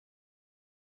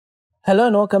Hello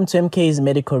and welcome to MK's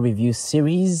Medical Review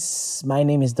Series. My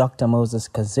name is Dr. Moses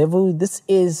Kazevu. This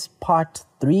is part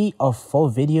 3 of 4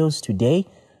 videos today.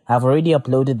 I've already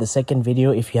uploaded the second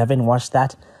video. If you haven't watched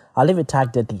that, I'll leave it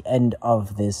tagged at the end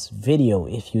of this video.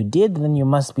 If you did, then you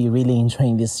must be really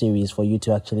enjoying this series for you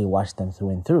to actually watch them through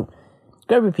and through.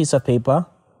 Grab a piece of paper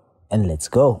and let's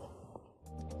go.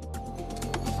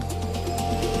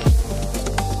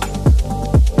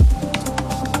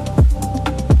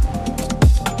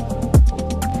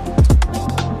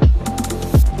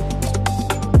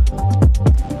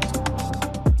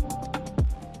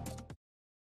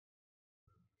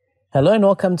 Hello and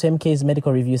welcome to MK's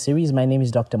Medical Review Series. My name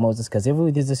is Dr. Moses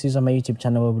Kazevu. This is a series on my YouTube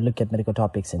channel where we look at medical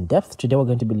topics in depth. Today we're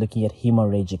going to be looking at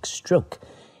hemorrhagic stroke.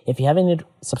 If you haven't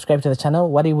subscribed to the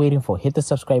channel, what are you waiting for? Hit the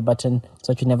subscribe button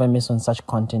so that you never miss on such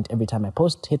content every time I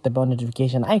post. Hit the bell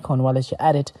notification icon while you're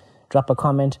at it. Drop a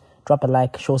comment, drop a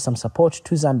like, show some support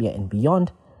to Zambia and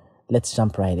beyond. Let's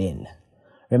jump right in.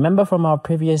 Remember from our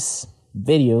previous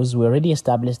videos, we already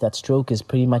established that stroke is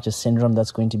pretty much a syndrome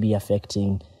that's going to be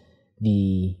affecting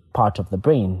the part of the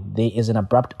brain. There is an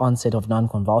abrupt onset of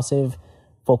non-convulsive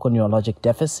focal neurologic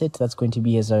deficit that's going to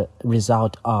be as a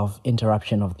result of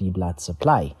interruption of the blood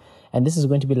supply. And this is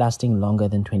going to be lasting longer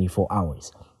than 24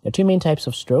 hours. There are two main types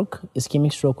of stroke.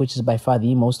 Ischemic stroke, which is by far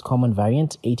the most common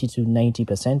variant, 80 to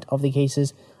 90% of the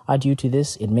cases are due to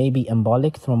this. It may be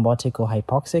embolic, thrombotic, or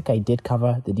hypoxic. I did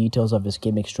cover the details of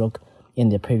ischemic stroke in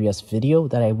the previous video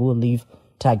that I will leave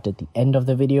tagged at the end of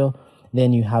the video.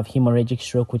 Then you have hemorrhagic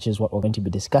stroke, which is what we're going to be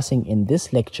discussing in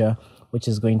this lecture, which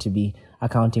is going to be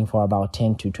accounting for about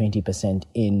 10 to 20%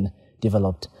 in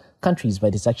developed countries,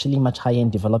 but it's actually much higher in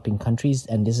developing countries,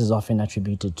 and this is often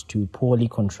attributed to poorly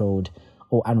controlled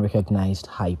or unrecognized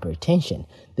hypertension.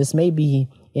 This may be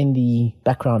in the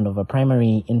background of a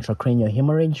primary intracranial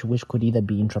hemorrhage, which could either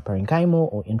be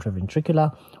intraparenchymal or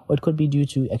intraventricular, or it could be due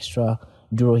to extradural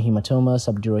hematoma,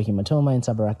 subdural hematoma, and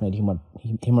subarachnoid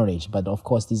hemorrhage. But of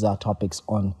course, these are topics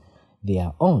on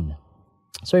their own.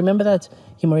 So remember that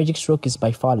hemorrhagic stroke is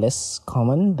by far less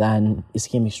common than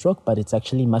ischemic stroke, but it's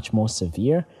actually much more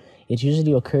severe. It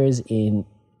usually occurs in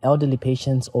elderly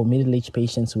patients or middle-aged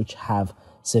patients which have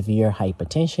severe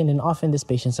hypertension, and often these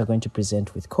patients are going to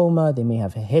present with coma. They may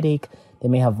have a headache, they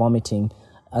may have vomiting,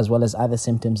 as well as other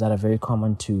symptoms that are very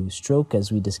common to stroke,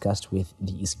 as we discussed with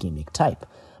the ischemic type.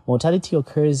 Mortality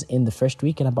occurs in the first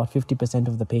week, and about 50%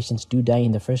 of the patients do die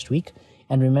in the first week.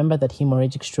 And remember that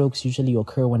hemorrhagic strokes usually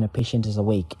occur when a patient is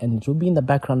awake, and it will be in the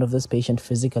background of this patient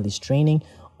physically straining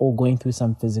or going through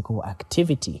some physical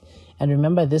activity. And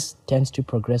remember, this tends to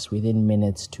progress within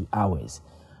minutes to hours.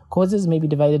 Causes may be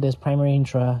divided as primary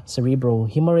intracerebral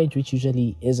hemorrhage, which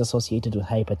usually is associated with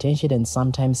hypertension and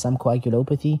sometimes some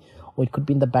coagulopathy, or it could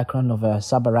be in the background of a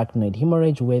subarachnoid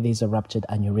hemorrhage where there's a ruptured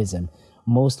aneurysm,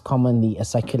 most commonly a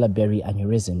circular berry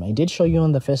aneurysm. I did show you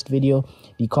on the first video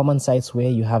the common sites where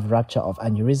you have rupture of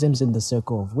aneurysms in the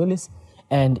circle of Willis.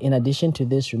 And in addition to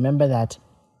this, remember that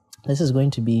this is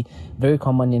going to be very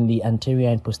common in the anterior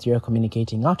and posterior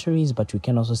communicating arteries, but you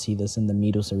can also see this in the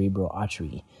middle cerebral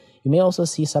artery. You may also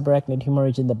see subarachnoid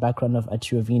hemorrhage in the background of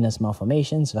arteriovenous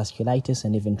malformations, vasculitis,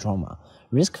 and even trauma.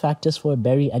 Risk factors for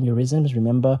berry aneurysms,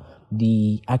 remember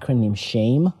the acronym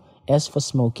SHAME: S for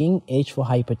smoking, H for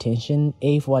hypertension,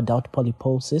 A for adult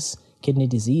polyposis, kidney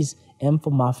disease, M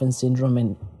for Marfan syndrome,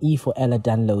 and E for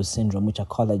Ehlers-Danlos syndrome, which are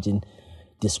collagen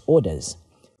disorders.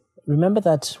 Remember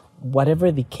that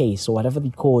whatever the case or whatever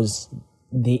the cause,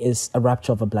 there is a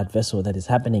rupture of a blood vessel that is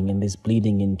happening and is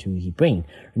bleeding into the brain.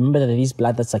 Remember that there is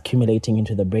blood that's accumulating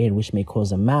into the brain, which may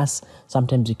cause a mass.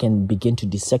 Sometimes you can begin to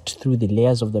dissect through the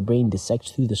layers of the brain,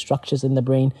 dissect through the structures in the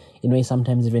brain. It may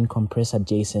sometimes even compress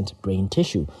adjacent brain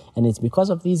tissue. And it's because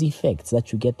of these effects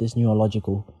that you get this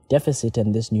neurological deficit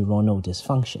and this neuronal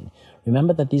dysfunction.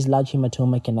 Remember that these large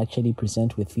hematoma can actually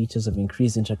present with features of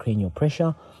increased intracranial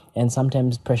pressure, and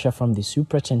sometimes pressure from the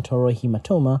supratentorial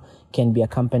hematoma can be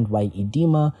accompanied by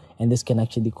edema, and this can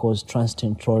actually cause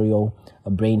transtentorial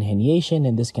brain herniation,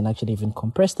 and this can actually even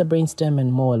compress the brainstem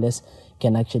and more or less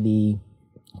can actually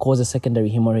cause a secondary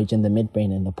hemorrhage in the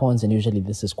midbrain and the pons, and usually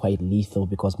this is quite lethal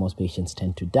because most patients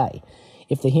tend to die.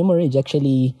 If the hemorrhage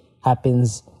actually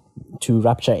happens to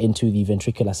rupture into the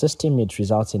ventricular system, it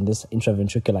results in this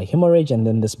intraventricular hemorrhage, and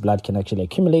then this blood can actually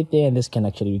accumulate there, and this can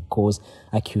actually cause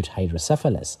acute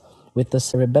hydrocephalus. With the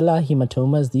cerebellar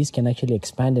hematomas, these can actually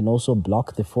expand and also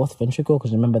block the fourth ventricle,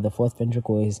 because remember the fourth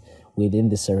ventricle is within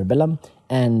the cerebellum,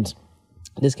 and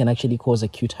this can actually cause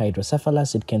acute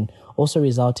hydrocephalus. It can also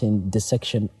result in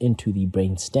dissection into the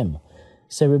brain stem.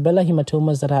 Cerebellar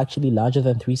hematomas that are actually larger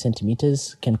than 3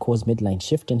 centimeters can cause midline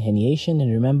shift and herniation. And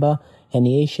remember,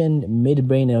 herniation,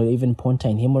 midbrain or even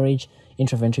pontine hemorrhage,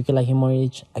 intraventricular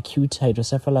hemorrhage, acute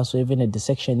hydrocephalus, or even a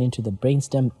dissection into the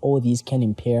brainstem. All these can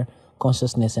impair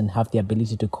consciousness and have the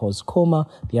ability to cause coma.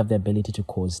 They have the ability to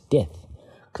cause death.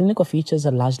 Clinical features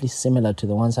are largely similar to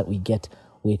the ones that we get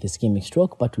with ischemic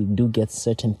stroke, but we do get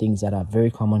certain things that are very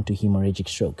common to hemorrhagic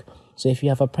stroke. So if you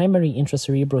have a primary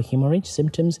intracerebral hemorrhage,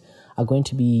 symptoms are going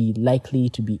to be likely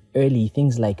to be early.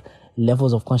 Things like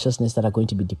levels of consciousness that are going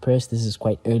to be depressed. This is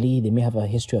quite early. They may have a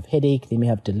history of headache. They may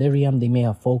have delirium. They may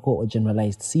have focal or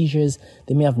generalized seizures.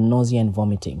 They may have nausea and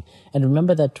vomiting. And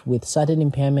remember that with sudden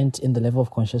impairment in the level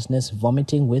of consciousness,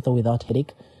 vomiting with or without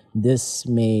headache, this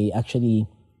may actually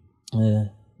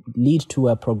lead to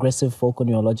a progressive focal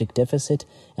neurologic deficit,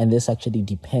 and this actually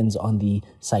depends on the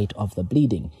site of the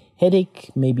bleeding.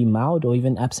 Headache may be mild or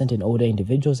even absent in older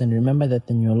individuals, and remember that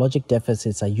the neurologic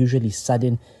deficits are usually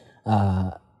sudden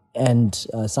and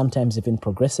sometimes even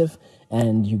progressive,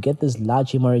 and you get these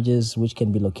large hemorrhages which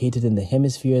can be located in the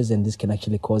hemispheres, and this can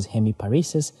actually cause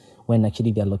hemiparesis when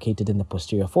actually they are located in the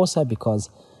posterior fossa, because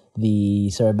the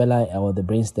cerebellar or the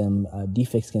brainstem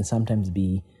defects can sometimes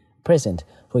be present.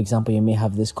 For example, you may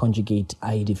have this conjugate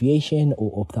eye deviation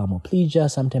or ophthalmoplegia.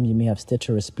 Sometimes you may have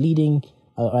stertorous bleeding,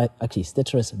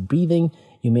 stertorous breathing.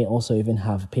 You may also even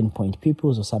have pinpoint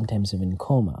pupils or sometimes even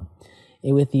coma.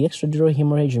 With the extradural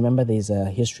hemorrhage, remember there's a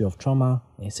history of trauma,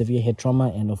 a severe head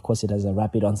trauma, and of course it has a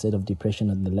rapid onset of depression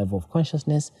at the level of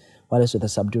consciousness. Whereas with the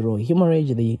subdural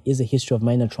hemorrhage, there is a history of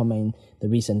minor trauma in the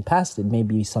recent past. It may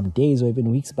be some days or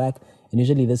even weeks back, and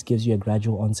usually this gives you a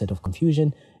gradual onset of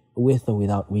confusion with or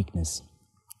without weakness.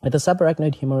 With the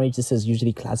subarachnoid hemorrhage, this is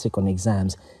usually classic on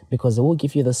exams because it will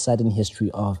give you the sudden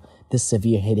history of this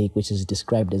severe headache, which is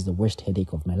described as the worst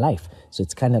headache of my life. So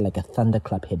it's kind of like a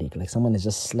thunderclap headache, like someone has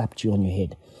just slapped you on your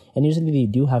head. And usually they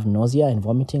do have nausea and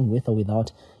vomiting with or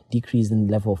without decrease in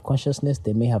level of consciousness.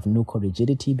 They may have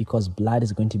nuchorigidity because blood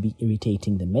is going to be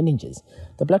irritating the meninges.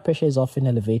 The blood pressure is often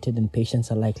elevated and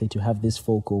patients are likely to have this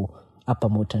focal upper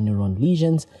motor neuron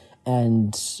lesions.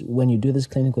 And when you do this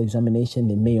clinical examination,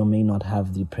 they may or may not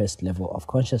have the depressed level of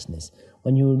consciousness.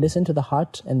 When you listen to the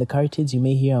heart and the carotids, you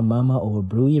may hear a murmur or a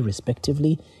bruit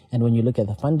respectively. And when you look at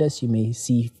the fundus, you may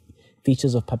see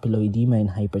features of papilloedema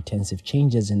and hypertensive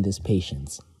changes in these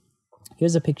patients.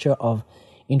 Here's a picture of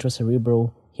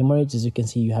intracerebral hemorrhage. As you can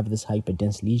see, you have this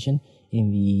hyperdense lesion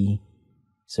in the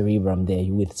cerebrum there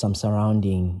with some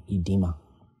surrounding edema.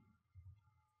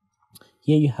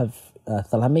 Here you have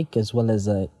thalamic as well as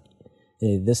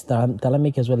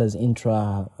thalamic as well as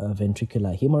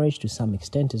intraventricular hemorrhage to some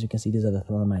extent. As you can see, these are the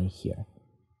thalami here.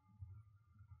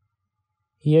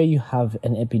 Here you have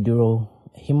an epidural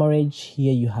hemorrhage.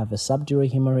 Here you have a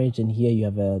subdural hemorrhage, and here you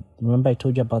have remember I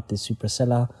told you about the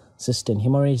suprasellar cistern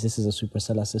hemorrhage. This is a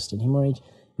suprasellar cistern hemorrhage,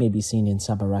 may be seen in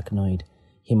subarachnoid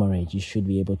hemorrhage. You should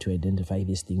be able to identify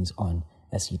these things on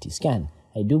a CT scan.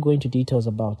 I do go into details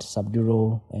about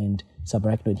subdural and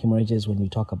subarachnoid hemorrhages when we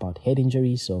talk about head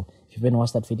injury. So if you haven't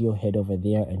watched that video, head over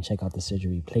there and check out the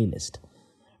surgery playlist.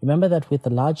 Remember that with the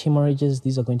large hemorrhages,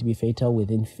 these are going to be fatal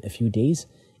within a few days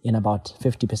in about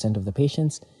 50% of the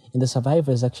patients. In the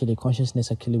survivors, actually,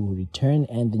 consciousness actually will return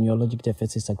and the neurologic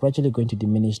deficits are gradually going to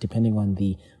diminish depending on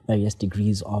the various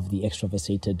degrees of the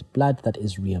extravasated blood that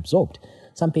is reabsorbed.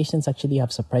 Some patients actually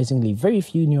have surprisingly very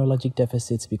few neurologic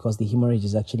deficits because the hemorrhage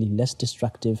is actually less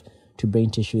destructive to brain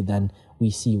tissue than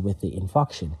we see with the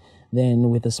infarction. Then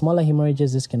with the smaller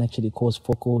hemorrhages, this can actually cause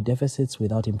focal deficits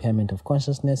without impairment of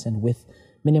consciousness and with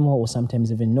minimal or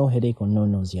sometimes even no headache or no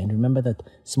nausea. And remember that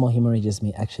small hemorrhages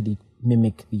may actually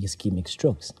mimic the ischemic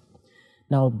strokes.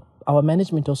 Now, our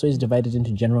management also is divided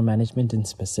into general management and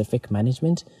specific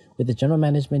management. With the general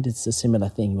management, it's a similar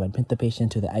thing. You admit the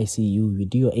patient to the ICU, you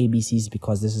do your ABCs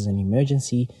because this is an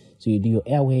emergency. So you do your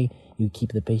airway, you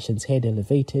keep the patient's head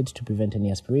elevated to prevent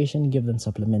any aspiration, give them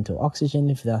supplemental oxygen.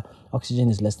 If the oxygen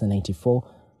is less than 94,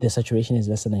 the saturation is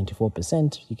less than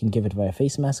 94%, you can give it via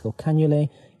face mask or cannulae.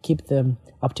 Keep them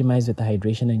optimized with the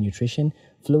hydration and nutrition.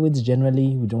 Fluids,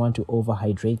 generally, we don't want to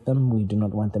overhydrate them. We do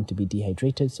not want them to be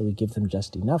dehydrated, so we give them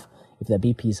just enough. If their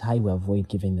BP is high, we avoid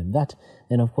giving them that.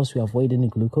 Then, of course, we avoid any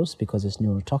glucose because it's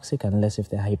neurotoxic, unless if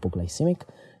they're hypoglycemic.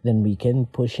 Then we can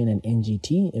push in an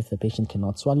NGT if the patient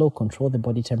cannot swallow, control the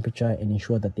body temperature, and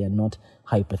ensure that they are not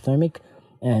hypothermic.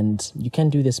 And you can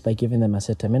do this by giving them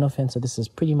acetaminophen. So this is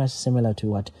pretty much similar to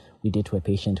what we did to a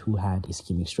patient who had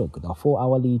ischemic stroke. With our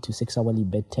 4-hourly to 6-hourly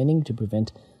bed tending to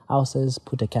prevent ulcers,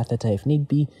 put a catheter if need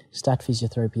be, start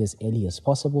physiotherapy as early as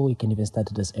possible. You can even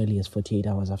start it as early as 48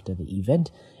 hours after the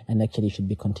event, and actually should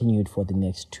be continued for the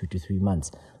next 2 to 3 months.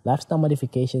 Lifestyle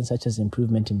modifications such as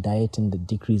improvement in diet and the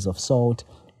decrease of salt,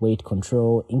 weight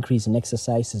control, increase in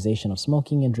exercise, cessation of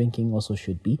smoking and drinking also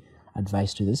should be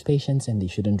advised to these patients, and they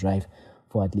shouldn't drive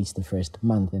for at least the first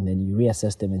month, and then you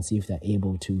reassess them and see if they're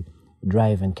able to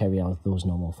drive and carry out those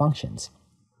normal functions.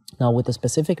 Now, with the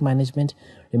specific management,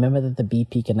 remember that the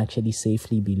BP can actually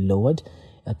safely be lowered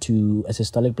to a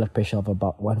systolic blood pressure of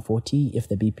about 140 if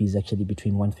the BP is actually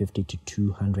between 150 to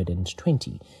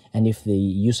 220, and if the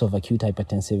use of acute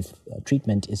hypertensive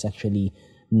treatment is actually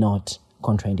not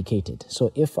contraindicated.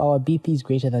 So if our BP is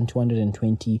greater than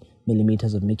 220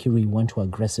 millimeters of mercury, we want to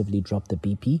aggressively drop the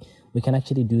BP, we can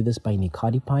actually do this by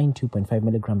nicardipine, 2.5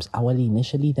 milligrams hourly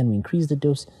initially, then we increase the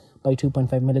dose by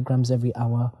 2.5 milligrams every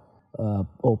hour,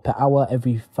 or per hour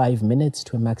every 5 minutes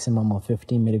to a maximum of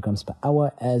 15 milligrams per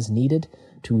hour as needed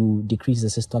to decrease the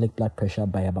systolic blood pressure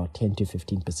by about 10 to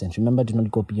 15%. Remember, do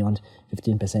not go beyond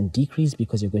 15% decrease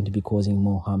because you're going to be causing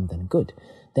more harm than good.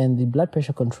 Then the blood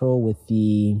pressure control with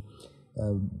the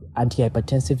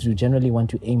antihypertensives, we generally want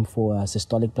to aim for a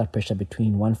systolic blood pressure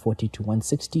between 140 to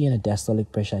 160 and a diastolic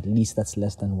pressure at least that's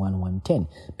less than 110,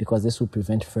 because this will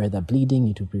prevent further bleeding.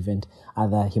 It will prevent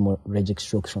other hemorrhagic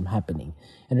strokes from happening.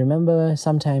 And remember,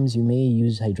 sometimes you may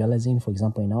use hydralazine, for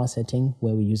example, in our setting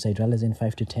where we use hydralazine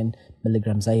 5 to 10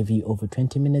 milligrams IV over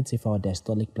 20 minutes if our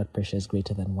diastolic blood pressure is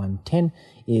greater than 110.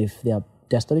 If their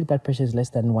diastolic blood pressure is less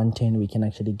than 110, we can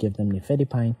actually give them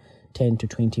nifedipine 10 to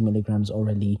 20 milligrams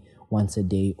orally once a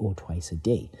day or twice a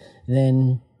day.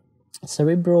 Then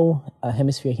cerebral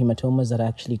hemisphere hematomas that are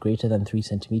actually greater than 3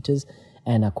 centimeters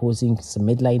and are causing some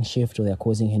midline shift or they're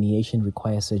causing herniation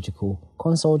require surgical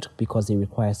consult because they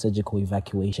require surgical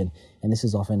evacuation, and this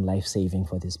is often life-saving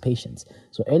for these patients.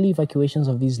 So early evacuations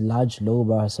of these large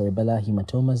lobar cerebellar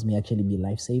hematomas may actually be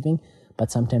life-saving,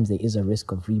 but sometimes there is a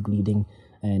risk of rebleeding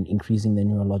and increasing the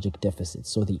neurologic deficit.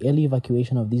 So the early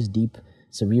evacuation of these deep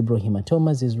cerebral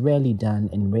hematomas is rarely done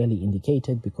and rarely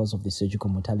indicated because of the surgical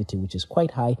mortality, which is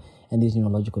quite high, and these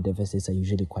neurological deficits are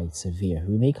usually quite severe.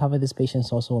 We may cover these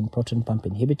patients also on proton pump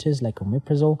inhibitors like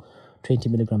omeprazole, 20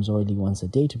 milligrams orally once a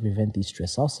day to prevent these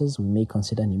stress ulcers. We may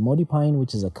consider nimodipine,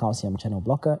 which is a calcium channel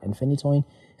blocker, and phenytoin,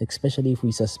 especially if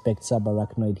we suspect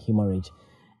subarachnoid hemorrhage,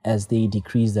 as they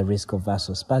decrease the risk of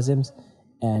vasospasms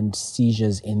and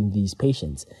seizures in these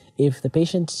patients. If the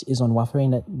patient is on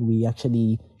warfarin, we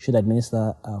actually should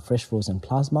administer fresh frozen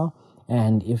plasma,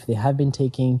 and if they have been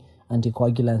taking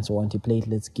anticoagulants or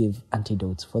antiplatelets, give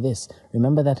antidotes for this.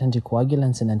 Remember that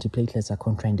anticoagulants and antiplatelets are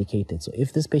contraindicated. So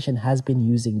if this patient has been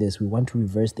using this, we want to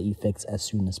reverse the effects as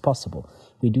soon as possible.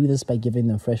 We do this by giving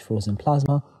them fresh frozen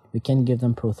plasma. We can give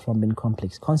them prothrombin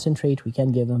complex concentrate. We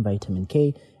can give them vitamin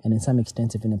K, and in some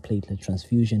extent even a platelet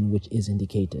transfusion, which is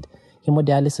indicated.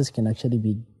 Hemodialysis can actually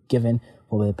be given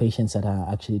for the patients that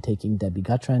are actually taking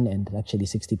dabigatran, and actually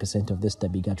 60% of this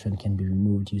dabigatran can be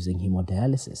removed using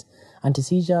hemodialysis.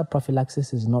 Anti-seizure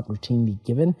prophylaxis is not routinely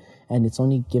given, and it's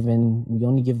only given, we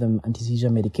only give them anti-seizure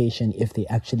medication if they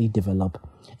actually develop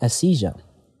a seizure.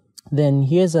 Then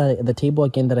here's the table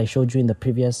again that I showed you in the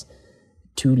previous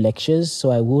 2 lectures,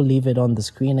 so I will leave it on the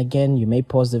screen again. You may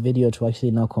pause the video to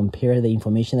actually now compare the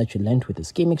information that you learned with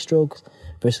ischemic strokes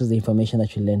versus the information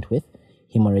that you learned with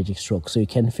hemorrhagic stroke. So you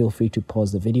can feel free to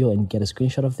pause the video and get a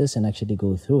screenshot of this and actually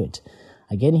go through it.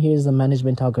 Again, here's the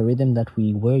management algorithm that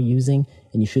we were using,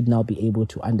 and you should now be able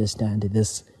to understand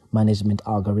this management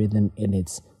algorithm in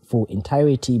its full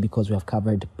entirety because we have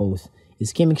covered both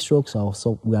ischemic strokes,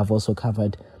 we have also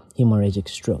covered hemorrhagic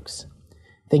strokes.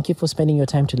 Thank you for spending your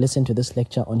time to listen to this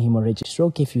lecture on hemorrhagic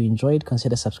stroke. If you enjoyed,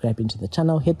 consider subscribing to the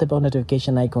channel. Hit the bell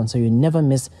notification icon so you never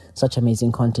miss such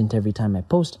amazing content every time I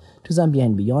post. To Zambia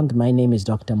and beyond, my name is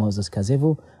Dr. Moses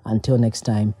Kazevu. Until next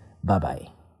time,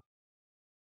 bye-bye.